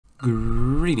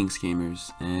Greetings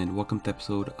gamers, and welcome to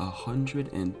episode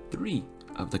 103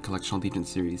 of the Collection Degen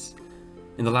series.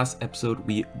 In the last episode,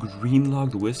 we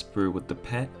greenlogged Whisper with the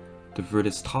pet, the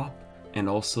Virtus top, and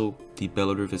also the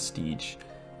Bellator Vestige.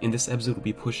 In this episode, we'll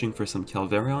be pushing for some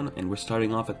Calvarion, and we're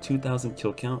starting off at 2000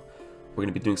 kill count. We're going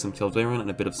to be doing some Calvarion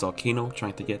and a bit of Volcano,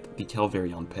 trying to get the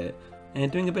Calvarion pet,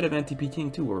 and doing a bit of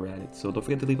anti-PKing too while we're at it. So don't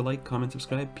forget to leave a like, comment,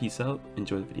 subscribe, peace out,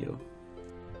 enjoy the video.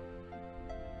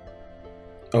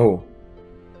 Oh,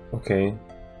 okay,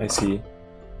 I see.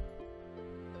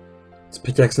 It's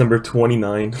pickaxe number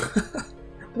 29.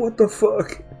 What the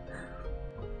fuck?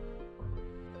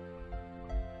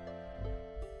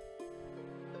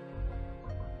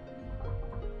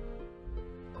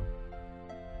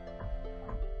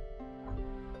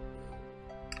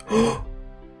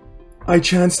 I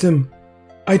chanced him!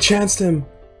 I chanced him!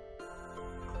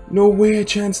 No way I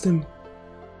chanced him!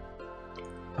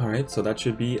 Alright, so that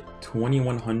should be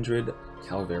 2100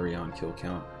 Calvarion kill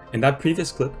count. And that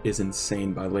previous clip is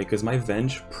insane, by the way, because my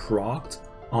Venge procced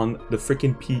on the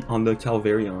freaking on the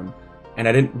Calvarion, and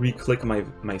I didn't re-click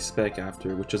my spec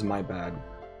after, which is my bad.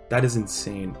 That is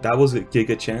insane. That was a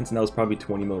giga chance, and that was probably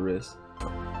 20 mil risk.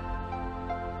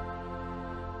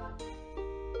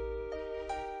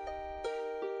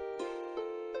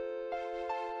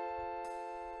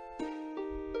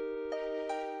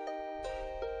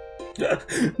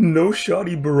 No shot,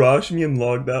 he barraged me and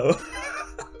logged out.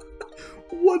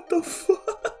 What the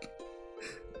fuck?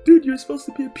 Dude, you're supposed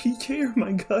to be a PKer,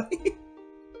 my guy.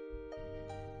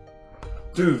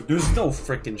 Dude, there's no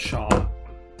freaking shot.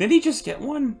 Did he just get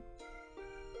one?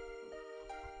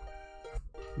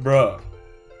 Bruh.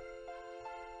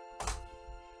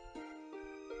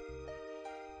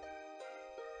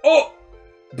 Oh!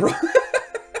 Bruh.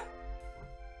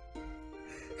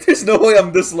 There's no way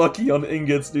I'm this lucky on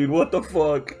ingots, dude. What the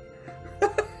fuck?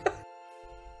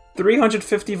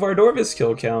 350 Vardorvis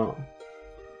kill count.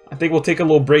 I think we'll take a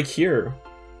little break here.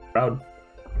 Proud.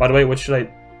 By the way, what should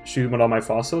I shoot with all my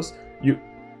fossils? You...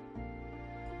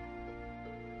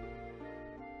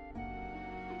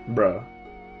 Bruh.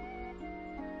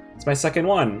 It's my second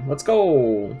one. Let's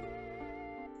go!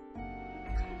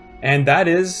 And that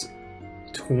is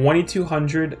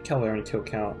 2200 Calvarion kill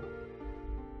count.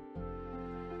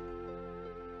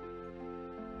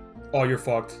 Oh, you're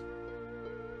fucked.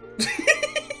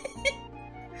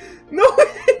 No,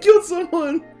 I killed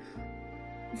someone!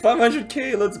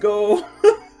 500k, let's go!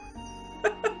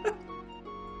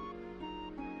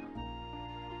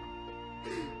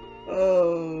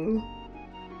 Oh.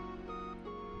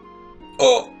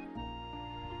 Oh!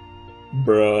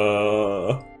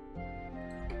 Bruh.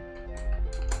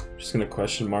 Just gonna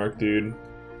question mark, dude.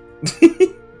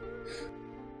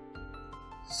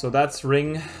 So that's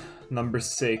ring number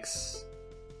 6,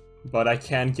 but I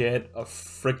can't get a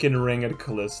frickin' ring at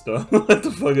Callisto. What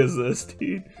the fuck is this,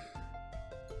 dude?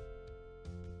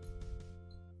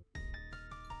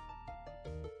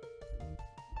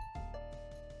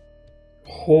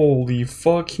 Holy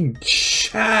fucking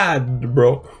Chad,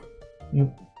 bro.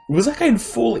 Was that guy in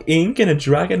full ink and a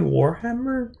Dragon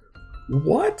Warhammer?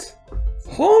 What?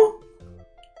 Huh?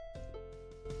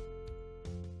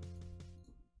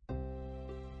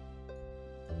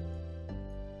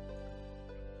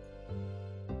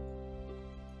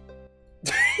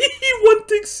 One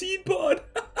thing seed pod.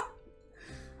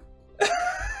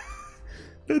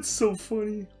 That's so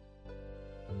funny.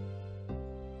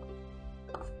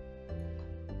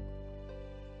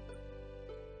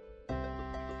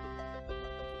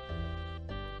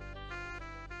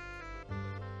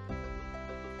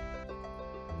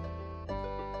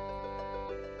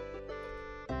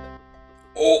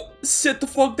 Oh, sit the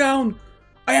fuck down.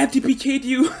 I anti-PK'd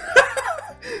you.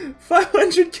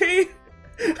 500k.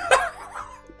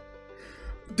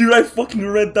 Dude, I fucking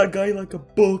read that guy like a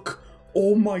book.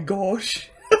 Oh my gosh.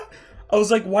 I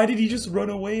was like, why did he just run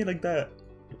away like that?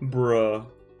 Bruh.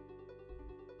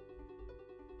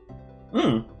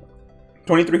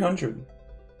 2300.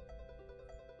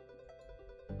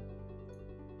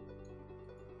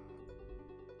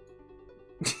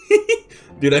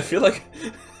 Dude, I feel like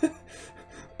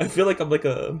I'm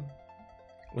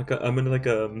in like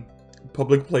a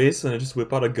public place and I just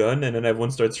whip out a gun and then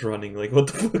everyone starts running. Like, what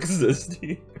the fuck is this,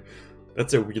 dude?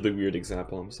 That's a really weird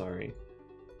example, I'm sorry.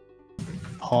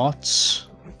 Hot.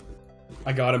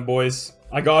 I got him, boys.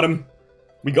 I got him.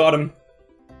 We got him.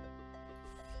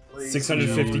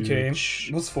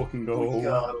 650k. Let's fucking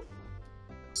go.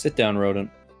 Sit down, rodent.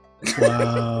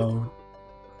 Wow.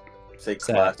 Say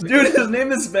classic. Dude, his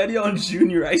name is Vedion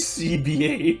Jr.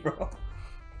 ICBA, bro.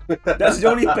 That's the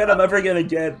only pet I'm ever gonna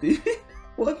get, dude.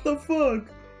 What the fuck?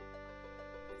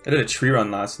 I did a tree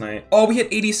run last night. Oh, we hit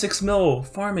 86 mil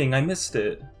farming. I missed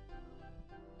it.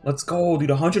 Let's go, dude.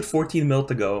 114 mil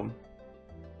to go.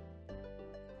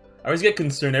 I always get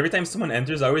concerned. Every time someone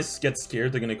enters, I always get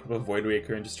scared they're gonna equip a Void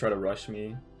Waker and just try to rush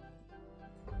me.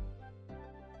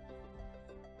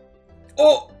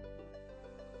 Oh!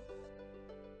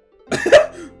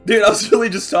 Dude, I was really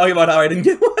just talking about how I didn't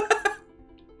get one.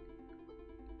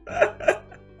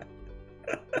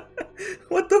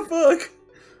 What the fuck?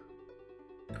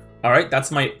 Alright,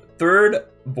 that's my third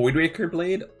Void Waker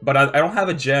blade, but I don't have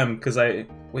a gem because I...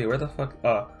 Wait, where the fuck?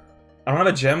 I don't have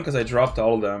a gem because I dropped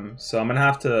all of them, so I'm gonna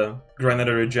have to grind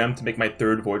another gem to make my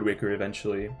third Void Waker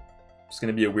eventually. It's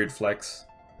gonna be a weird flex.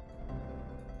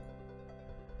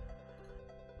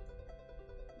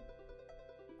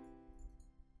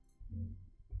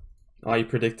 Oh, you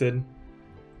predicted?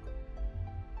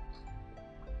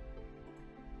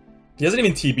 He hasn't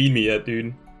even TB'd me yet,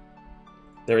 dude.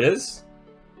 There it is.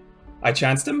 I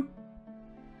chanced him.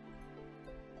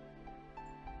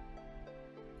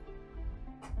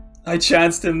 I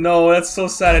chanced him. No, that's so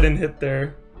sad I didn't hit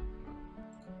there.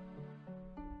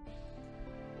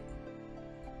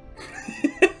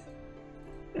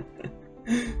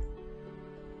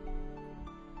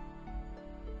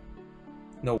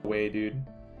 No way, dude.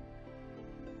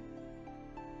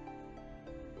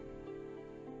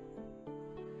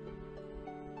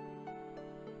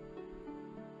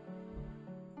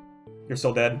 You're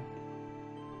so dead.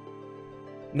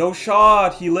 No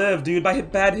shot! He lived, dude, by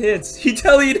bad hits. He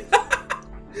tellied!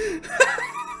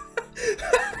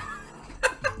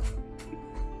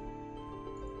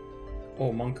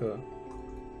 Oh, Monka.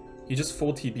 He just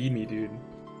full TB'd me, dude.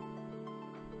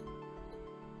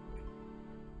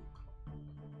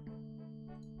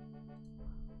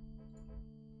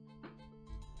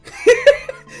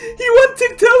 He went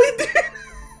tick telly, dude!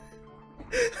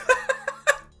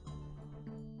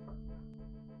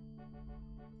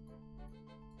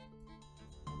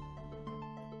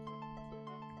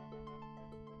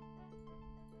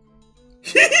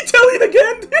 He tellied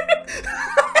again, dude!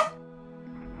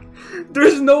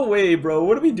 There's no way, bro.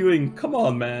 What are we doing? Come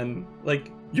on, man.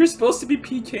 Like, you're supposed to be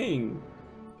PKing.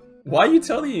 Why are you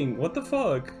tellying? What the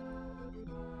fuck?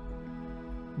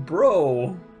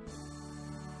 Bro.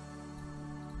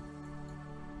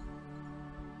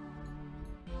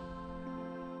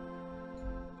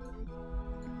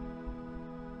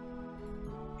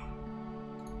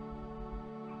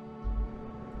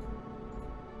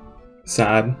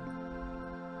 Sad.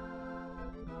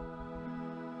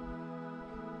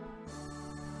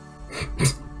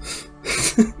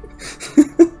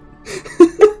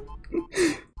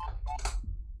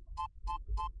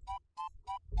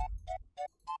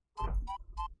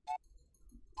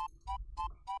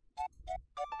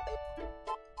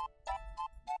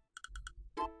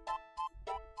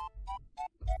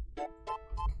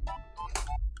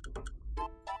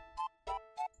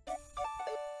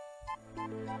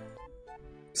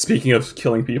 Speaking of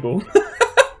killing people.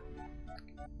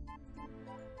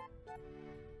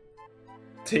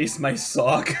 Taste my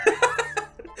sock.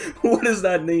 What is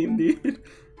that name, dude?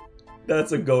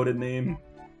 That's a goated name.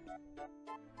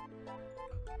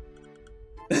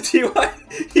 TY,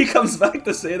 he comes back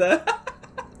to say that.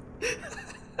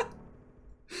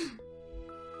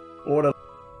 What a...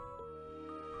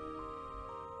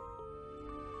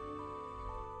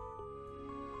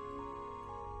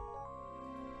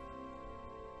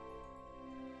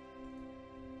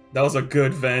 That was a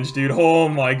good venge, dude. Oh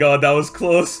my god, that was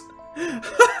close.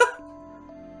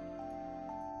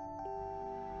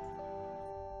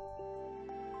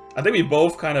 I think we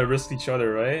both kind of risked each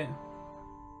other, right?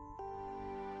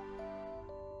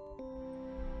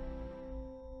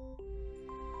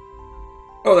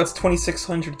 Oh, that's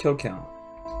 2,600 kill count.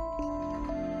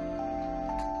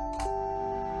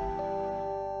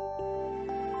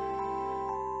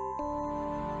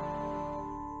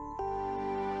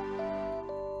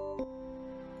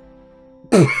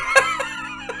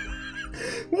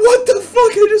 What the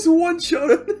fuck? I just one-shot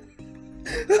him.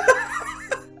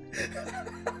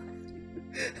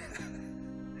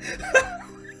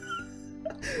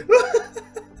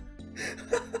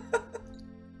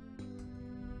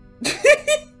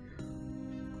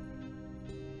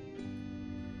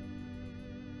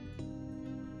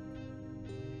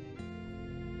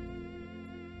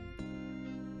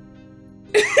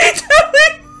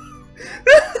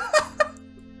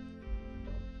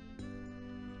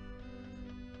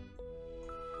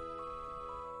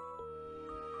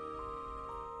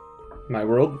 My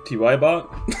world? TY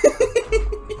bot?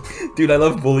 Dude, I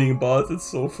love bullying bots, it's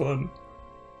so fun.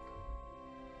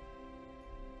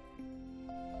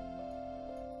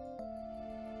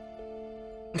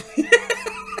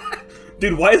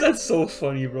 Dude, why is that so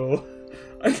funny, bro?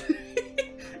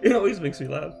 It always makes me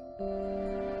laugh.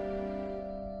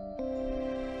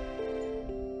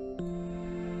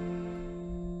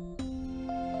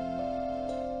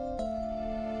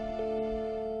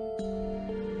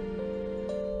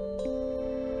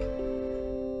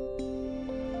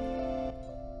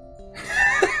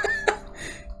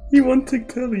 E103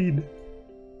 Khalid.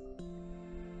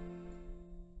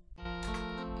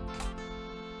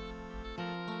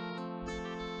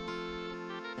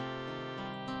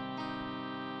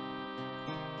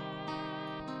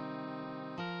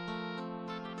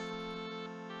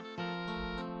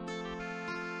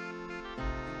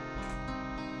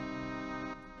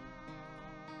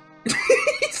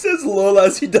 He says lol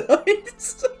as he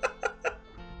dies.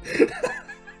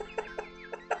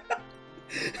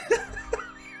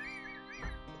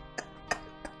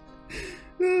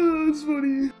 Oh, that's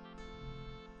funny.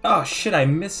 Oh shit, I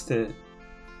missed it.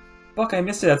 Fuck, I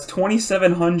missed it. That's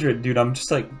 2,700, dude. I'm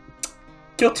just like,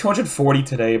 kill 240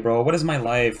 today, bro. What is my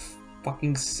life?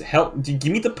 Fucking help. Dude,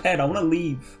 give me the pet. I want to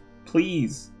leave.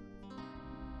 Please.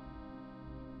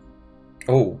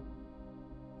 Oh.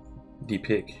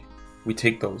 D-pick. We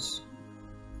take those.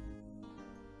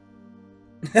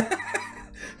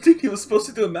 Dude, he was supposed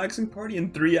to do a maxing party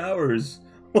in 3 hours.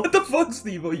 What the fuck,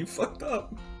 Steve-O? You fucked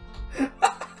up.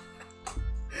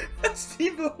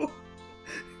 Steve-O.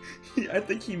 I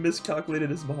think he miscalculated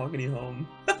his mahogany home.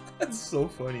 That's so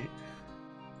funny.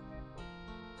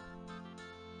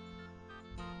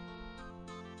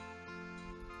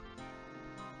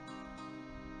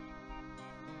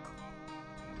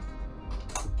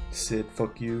 Sit,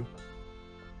 fuck you.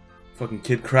 Fucking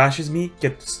kid crashes me?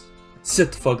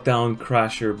 Sit the fuck down,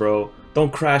 crasher, bro.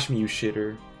 Don't crash me, you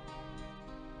shitter.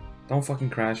 Don't fucking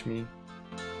crash me.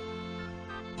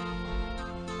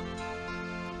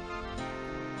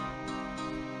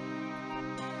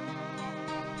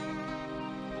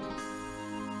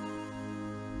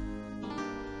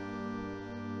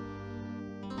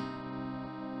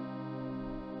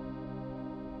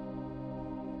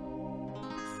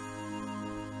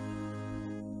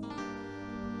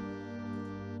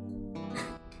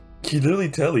 He literally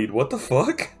tellied. What the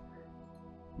fuck?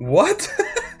 What?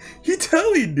 He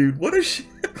tellied, dude. What a shit.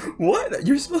 What?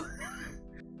 You're supposed.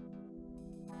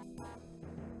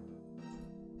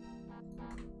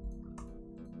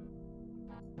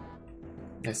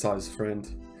 I saw his friend.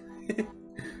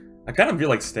 I kind of feel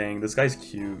like staying. This guy's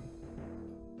cute.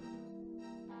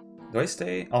 Do I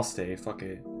stay? I'll stay. Fuck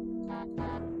it.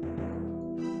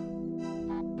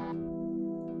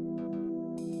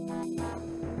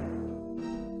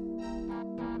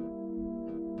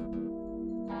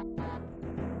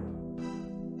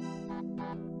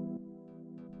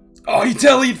 Oh, he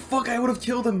tellied! Fuck, I would have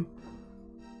killed him!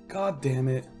 God damn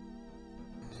it.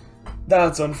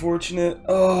 That's unfortunate.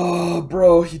 Oh,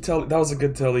 bro, he tellied. That was a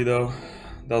good telly, though.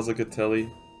 That was a good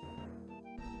telly.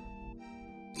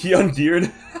 He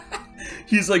ungeared.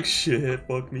 He's like, shit,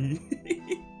 fuck me.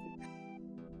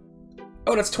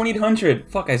 Oh, that's 2,800!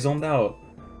 Fuck, I zoned out.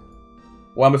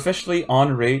 Well, I'm officially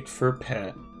on rate for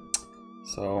pet.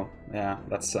 So, yeah,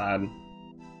 that's sad.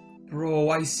 Bro,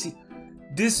 I see.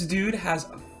 This dude has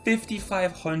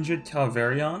 5,500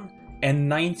 Calvarion and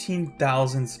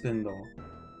 19,000 Spindle.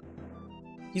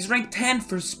 He's ranked 10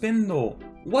 for Spindle.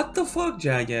 What the fuck,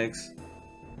 Jagex?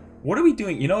 What are we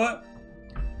doing? You know what?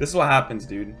 This is what happens,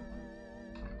 dude.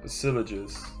 The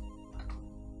Syllogist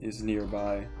is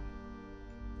nearby.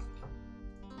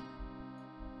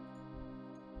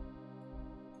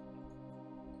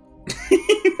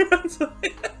 He runs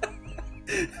away.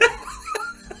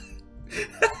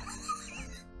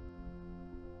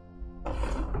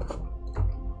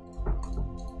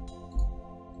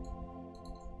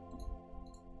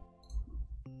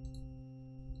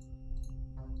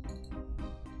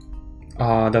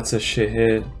 Ah, that's a shit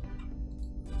hit.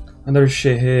 Another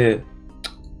shit hit.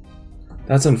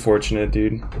 That's unfortunate,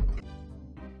 dude.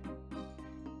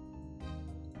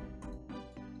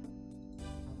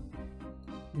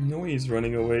 No way he's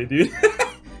running away, dude.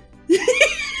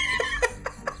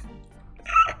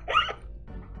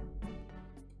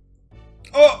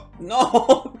 Oh!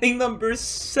 No! Ring number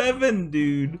 7,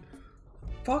 dude!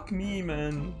 Fuck me,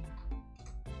 man.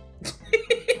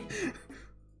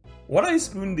 Why do I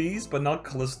spoon these, but not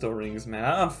Callisto rings, man?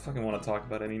 I don't fucking want to talk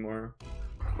about it anymore.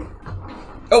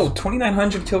 Oh,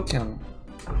 2,900 kill count.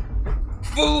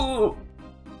 Ooh!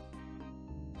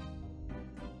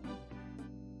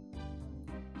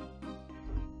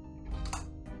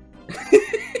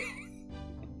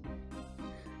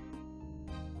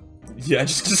 Yeah,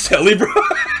 just tell me, bro.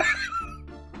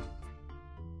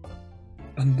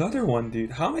 Another one,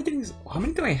 dude. How am I getting... How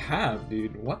many do I have,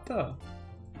 dude? What the...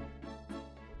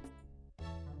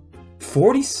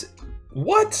 40...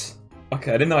 What?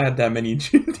 Okay, I didn't know I had that many.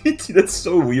 Dude, that's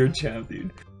so weird, champ,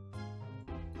 dude.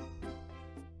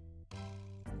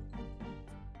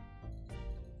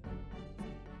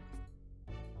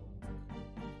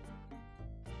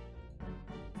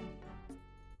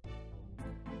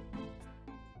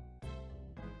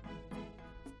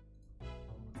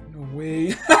 No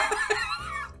way.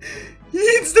 He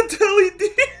eats the telly,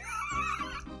 dude.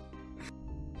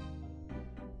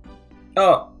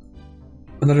 Oh.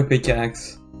 Another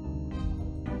pickaxe.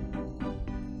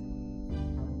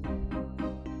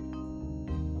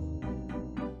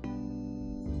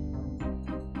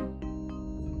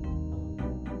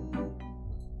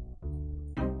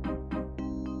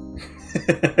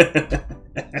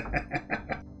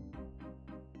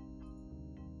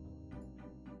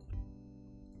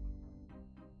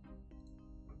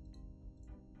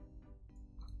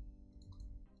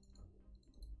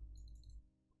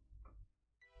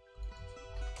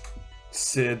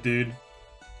 Sid, dude.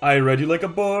 I read you like a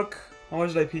book. How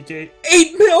much did I PK?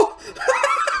 8 mil!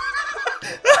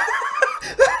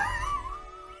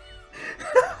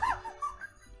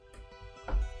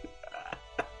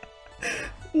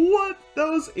 What? That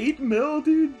was 8 mil,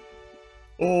 dude?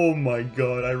 Oh my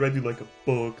god, I read you like a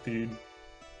book, dude.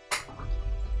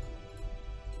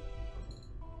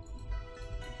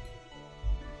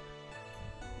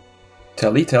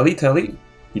 Telly, telly, telly.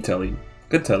 He telly.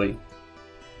 Good telly.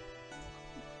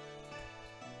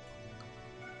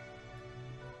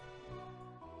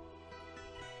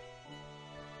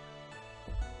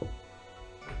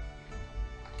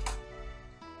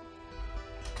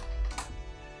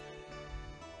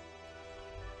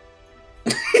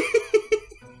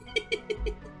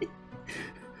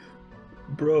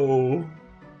 Bro.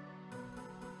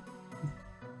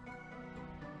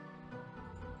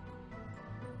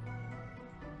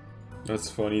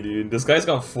 That's funny, dude. This guy's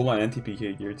got full-on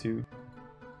anti-PK gear too.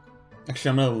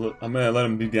 Actually, I'm gonna let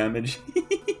him do damage.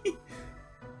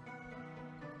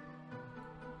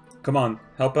 Come on,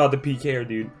 help out the PKer,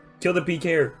 dude. Kill the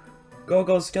PKer. Go,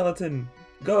 go, skeleton.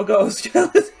 Go, go,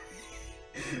 skeleton.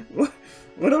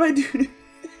 What am I doing?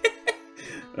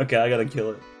 Okay, I gotta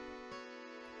kill it.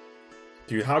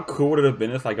 Dude, how cool would it have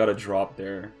been if I got a drop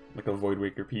there? Like a Void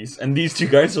Waker piece. And these two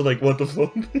guys are like, what the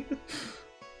fuck?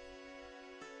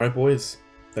 Alright, boys.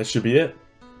 That should be it.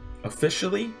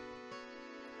 Officially,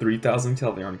 3,000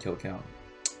 Calderon kill count.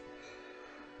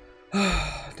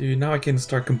 Dude, now I can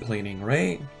start complaining,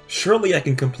 right? Surely I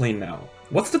can complain now.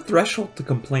 What's the threshold to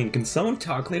complain? Can someone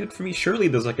calculate it for me? Surely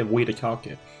there's like a way to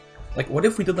calculate. Like, what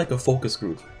if we did like a focus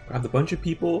group? Grabbed a bunch of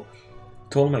people,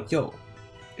 told them like, yo,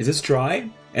 is this dry?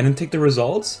 And then take the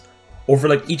results over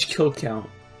like each kill count.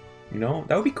 You know?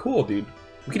 That would be cool, dude.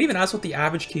 We could even ask what the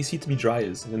average KC to be dry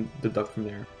is and then deduct from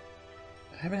there.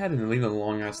 I haven't had an elite in a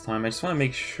long ass time. I just want to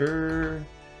make sure.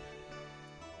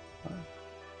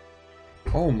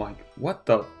 Oh my, what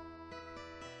the?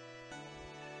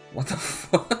 What the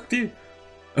fuck, dude?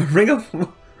 A ring of...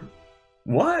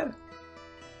 What?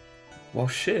 Well,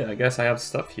 shit, I guess I have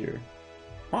stuff here.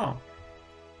 Huh.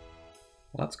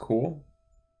 Well, that's cool.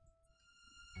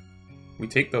 We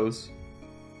take those.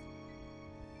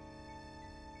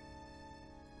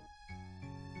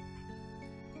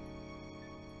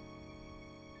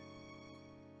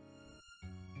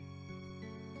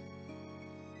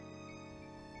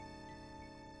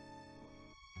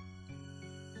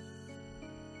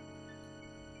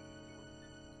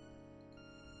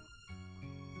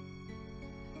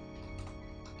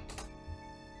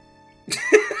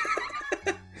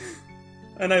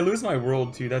 And I lose my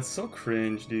world too, that's so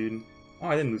cringe, dude. Oh,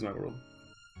 I didn't lose my world.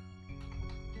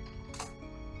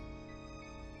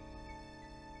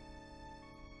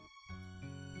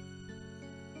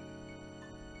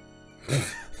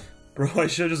 Bro, I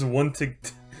should've just one tick.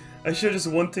 I should've just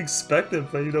one tick spec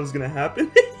if I knew that was gonna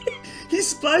happen. He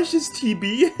splashed his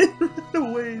TB and ran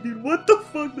away, dude. What the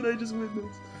fuck did I just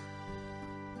witness?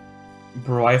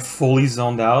 Bro, I fully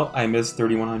zoned out. I missed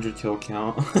 3,100 kill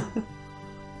count.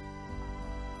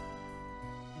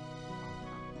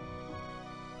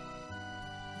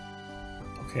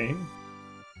 Okay.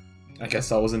 I guess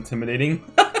that was intimidating.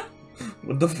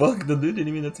 What the fuck? The dude didn't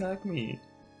even attack me.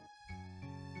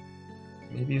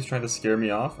 Maybe he's trying to scare me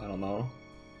off? I don't know.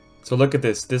 So look at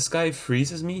this. This guy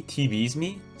freezes me, TVs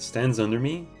me, stands under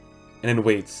me, and then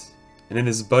waits. And then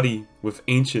his buddy with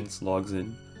Ancients logs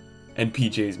in and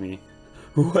PJs me.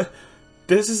 What?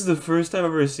 This is the first time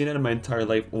I've ever seen it in my entire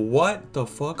life. What the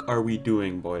fuck are we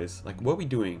doing, boys? Like, what are we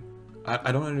doing?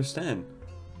 I don't understand.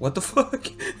 What the fuck?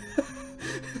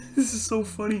 This is so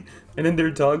funny. And then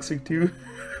they're toxic too.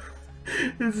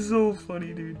 This is so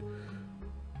funny, dude.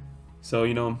 So,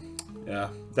 you know, yeah.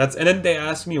 And then they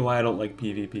ask me why I don't like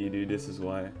PvP, dude. This is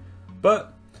why.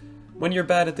 But when you're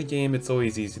bad at the game, it's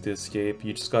always easy to escape.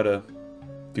 You just gotta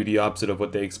do the opposite of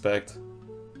what they expect.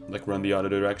 Like run the auto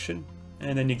direction.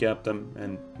 And then you gap them,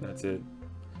 and that's it.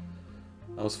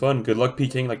 That was fun. Good luck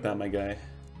PKing like that, my guy.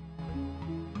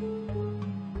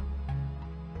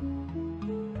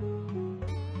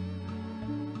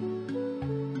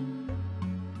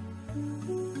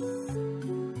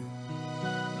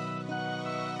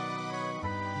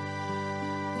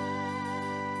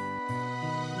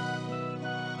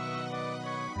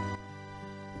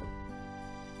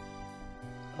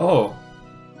 Oh,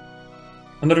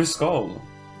 another skull.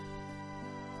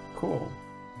 Cool.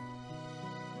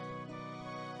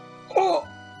 Oh!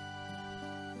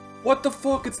 What the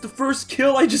fuck? It's the first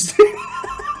kill I just did!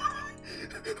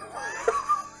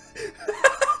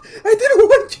 I did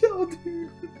one kill,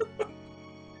 dude!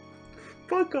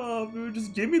 Fuck off, dude.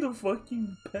 Just give me the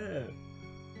fucking pet.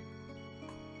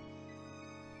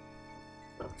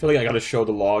 I feel like I gotta show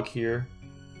the log here.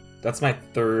 That's my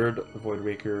third Void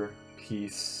Raker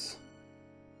piece.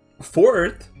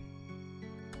 Fourth?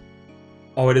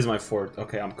 Oh, it is my fourth.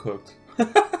 Okay, I'm cooked.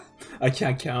 I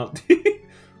can't count.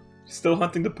 Still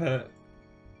hunting the pet.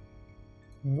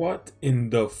 What in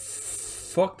the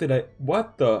fuck did I...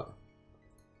 What the...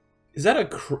 Is that a...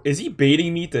 Is he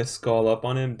baiting me to skull up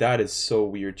on him? That is so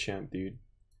weird, champ, dude.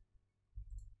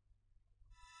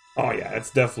 Oh yeah,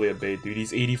 it's definitely a bait, dude.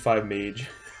 He's 85 mage.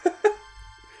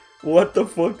 What the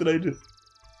fuck did I do?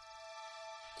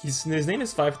 His name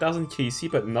is 5000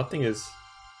 KC, but nothing is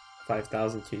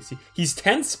 5000 KC. He's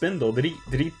 10 spindle. Did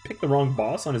he pick the wrong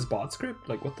boss on his bot script?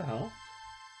 Like, what the hell?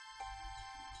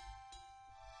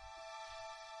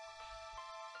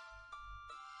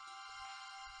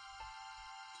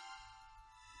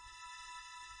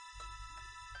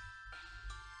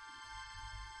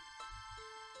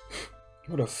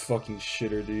 What a fucking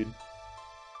shitter, dude.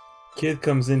 Kid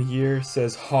comes in here,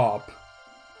 says hop.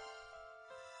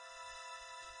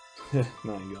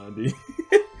 My god, dude.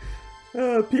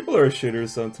 People are shitters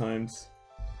sometimes.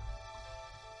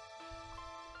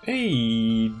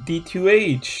 Hey,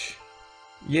 D2H.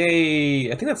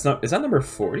 Yay. I think that's not... Is that number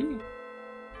 40?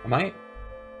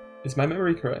 Is my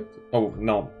memory correct? Oh,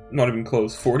 no. Not even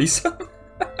close. 47?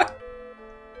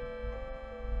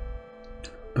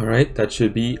 Alright, that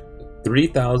should be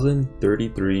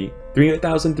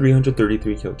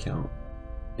 3,333 kill count.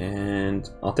 And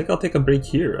I think I'll take a break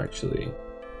here, actually.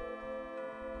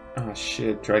 Ah,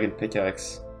 shit, Dragon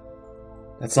Pickaxe.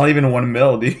 That's not even 1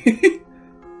 mil, dude.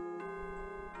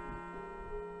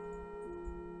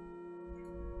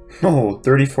 Oh,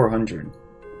 3,400.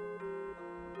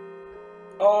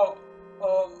 Oh.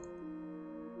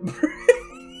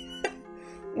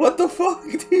 What the fuck,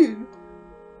 dude?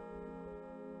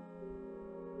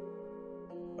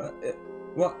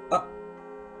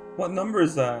 What number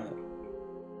is that?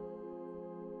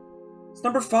 It's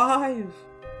number 5.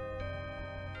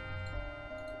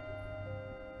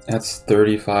 That's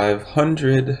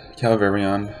 3,500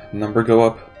 Calvarion. Number go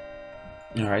up.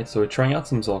 Alright, so we're trying out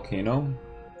some Volcano.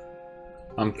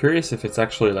 I'm curious if it's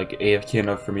actually like AFK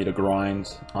enough for me to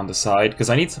grind on the side, because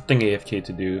I need something AFK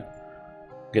to do.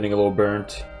 Getting a little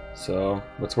burnt. So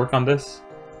let's work on this.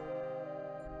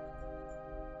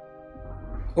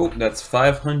 Oh, that's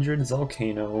 500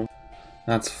 Volcano.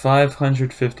 That's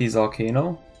 550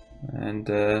 Volcano. And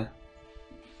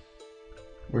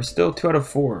we're still 2 out of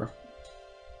 4.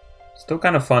 Still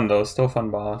kind of fun though, still fun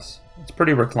boss. It's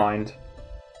pretty reclined.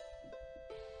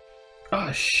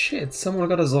 Ah shit, someone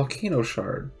got a Volcano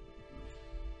shard.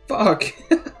 Fuck!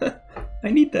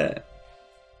 I need that.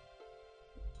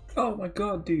 Oh my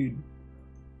god, dude.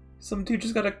 Some dude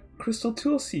just got a crystal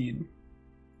tool seed.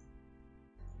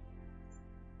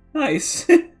 Nice.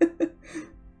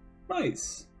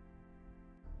 Nice.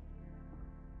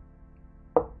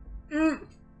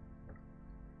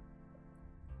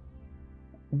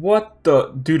 What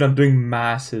the... Dude, I'm doing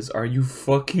masses. Are you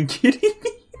fucking kidding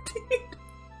me, dude?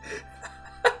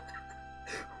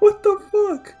 What the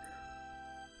fuck?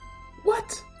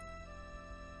 What?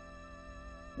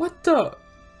 What the...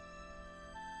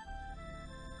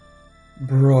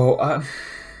 Bro, I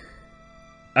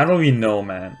don't even know,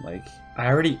 man. Like, I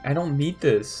don't need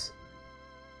this.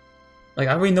 Like,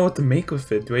 I don't even know what to make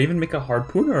with it. Do I even make a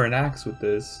harpoon or an axe with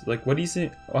this? Like, what do you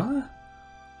say? What?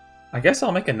 I guess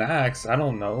I'll make an axe. I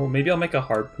don't know. Maybe I'll make a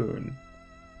harpoon.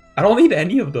 I don't need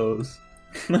any of those.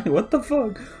 Like, what the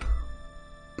fuck?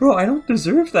 Bro, I don't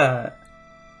deserve that.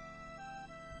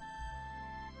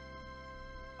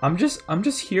 I'm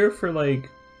just here for like...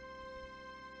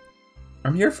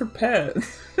 I'm here for pet.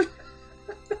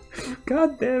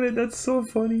 God damn it, that's so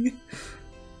funny.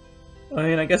 I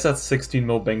mean, I guess that's 16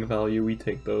 mil bank value. We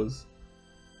take those.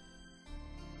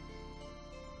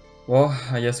 Well,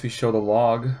 I guess we show the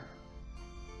log.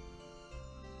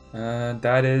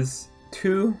 That is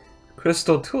 2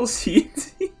 crystal tool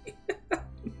seeds.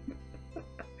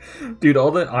 Dude, all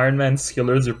the Ironman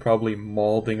skillers are probably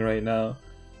molding right now.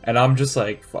 And I'm just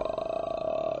like,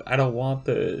 fuck, I don't want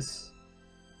this.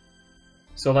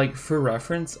 So like, for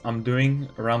reference, I'm doing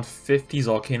around 50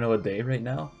 Volcano a day right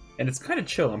now. And it's kind of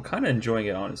chill. I'm kind of enjoying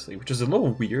it, honestly. Which is a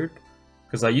little weird.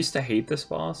 Because I used to hate this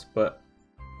boss, but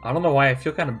I don't know why I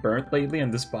feel kind of burnt lately.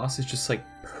 And this boss is just like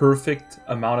perfect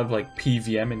amount of like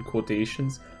PVM in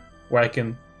quotations. Where I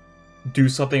can do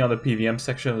something on the PVM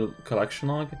section of the collection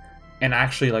log. And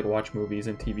actually like watch movies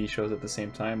and TV shows at the same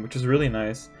time. Which is really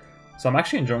nice. So I'm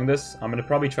actually enjoying this. I'm going to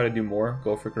probably try to do more.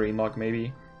 Go for green log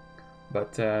maybe.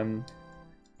 But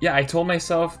yeah, I told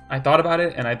myself, I thought about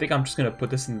it. And I think I'm just going to put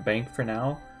this in the bank for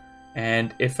now.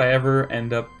 And if I ever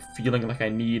end up feeling like I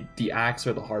need the axe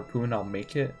or the harpoon, I'll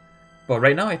make it. But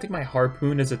right now I think my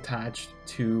harpoon is attached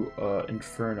to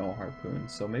Inferno harpoon.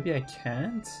 So maybe I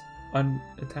can't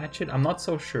unattach it. I'm not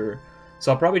so sure.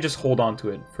 So I'll probably just hold on to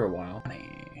it for a while.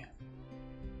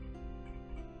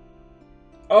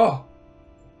 Oh!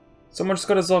 Someone just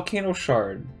got a Volcano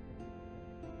shard.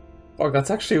 Fuck, that's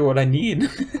actually what I need.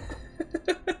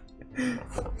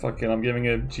 Fucking, I'm giving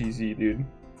it a GZ, dude.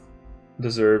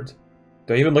 Deserved.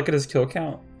 Do I even look at his kill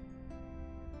count?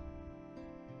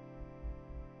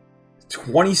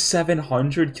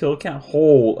 2,700 kill count?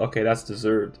 Okay, that's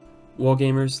deserved. Well,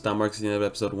 gamers, that marks the end of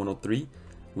episode 103.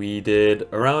 We did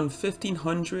around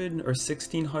 1,500 or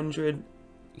 1,600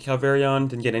 Calvarion,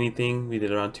 didn't get anything. We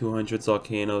did around 200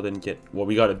 Volcano, didn't get... Well,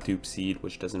 we got a dupe seed,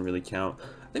 which doesn't really count.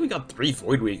 I think we got 3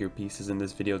 Voidwaker pieces in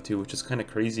this video too, which is kind of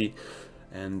crazy.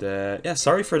 And yeah,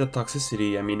 sorry for the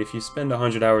toxicity. I mean, if you spend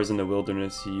 100 hours in the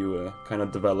wilderness, you kind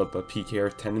of develop a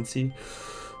PKR tendency.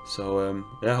 So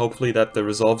yeah, hopefully that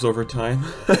resolves over time.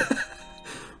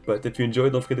 But if you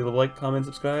enjoyed, don't forget to leave a like, comment,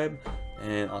 subscribe,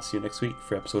 and I'll see you next week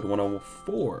for episode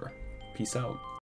 104. Peace out.